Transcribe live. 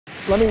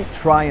Let me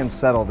try and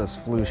settle this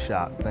flu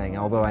shot thing,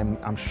 although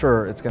I'm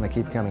sure it's going to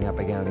keep coming up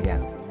again and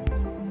again.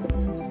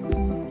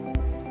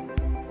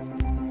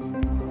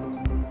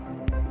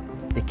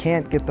 You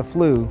can't get the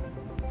flu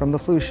from the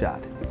flu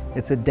shot.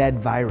 It's a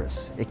dead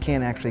virus. It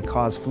can't actually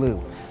cause flu.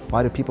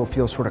 Why do people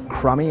feel sort of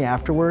crummy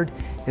afterward?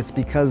 It's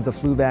because the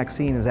flu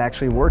vaccine is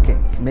actually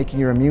working, making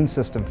your immune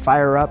system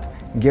fire up,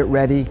 get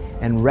ready,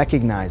 and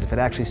recognize, if it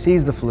actually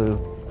sees the flu,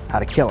 how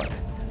to kill it.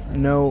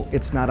 No,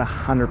 it's not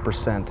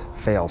 100%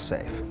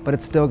 fail-safe, but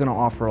it's still going to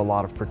offer a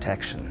lot of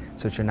protection,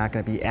 so that you're not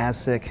going to be as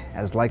sick,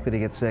 as likely to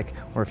get sick,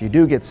 or if you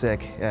do get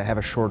sick, have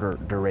a shorter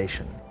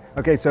duration.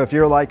 Okay, so if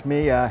you're like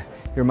me,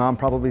 your mom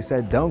probably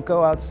said, don't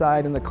go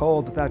outside in the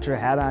cold without your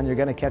hat on, you're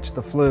going to catch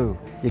the flu.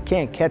 You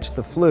can't catch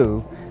the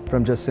flu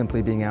from just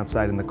simply being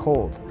outside in the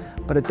cold.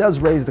 But it does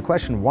raise the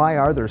question, why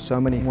are there so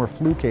many more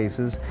flu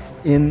cases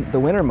in the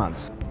winter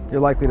months?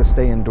 You're likely to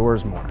stay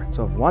indoors more.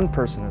 So if one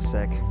person is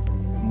sick,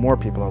 more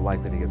people are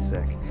likely to get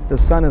sick. The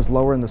sun is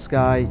lower in the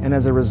sky, and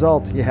as a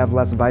result, you have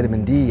less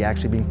vitamin D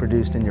actually being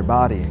produced in your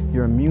body.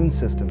 Your immune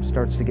system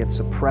starts to get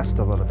suppressed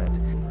a little bit.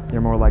 You're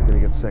more likely to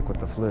get sick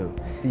with the flu.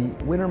 The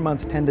winter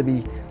months tend to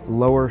be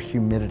lower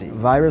humidity.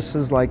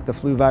 Viruses like the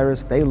flu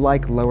virus, they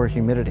like lower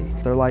humidity.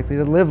 They're likely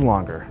to live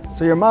longer.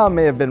 So your mom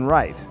may have been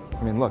right.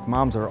 I mean, look,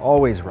 moms are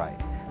always right,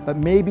 but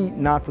maybe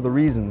not for the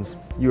reasons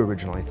you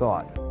originally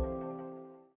thought.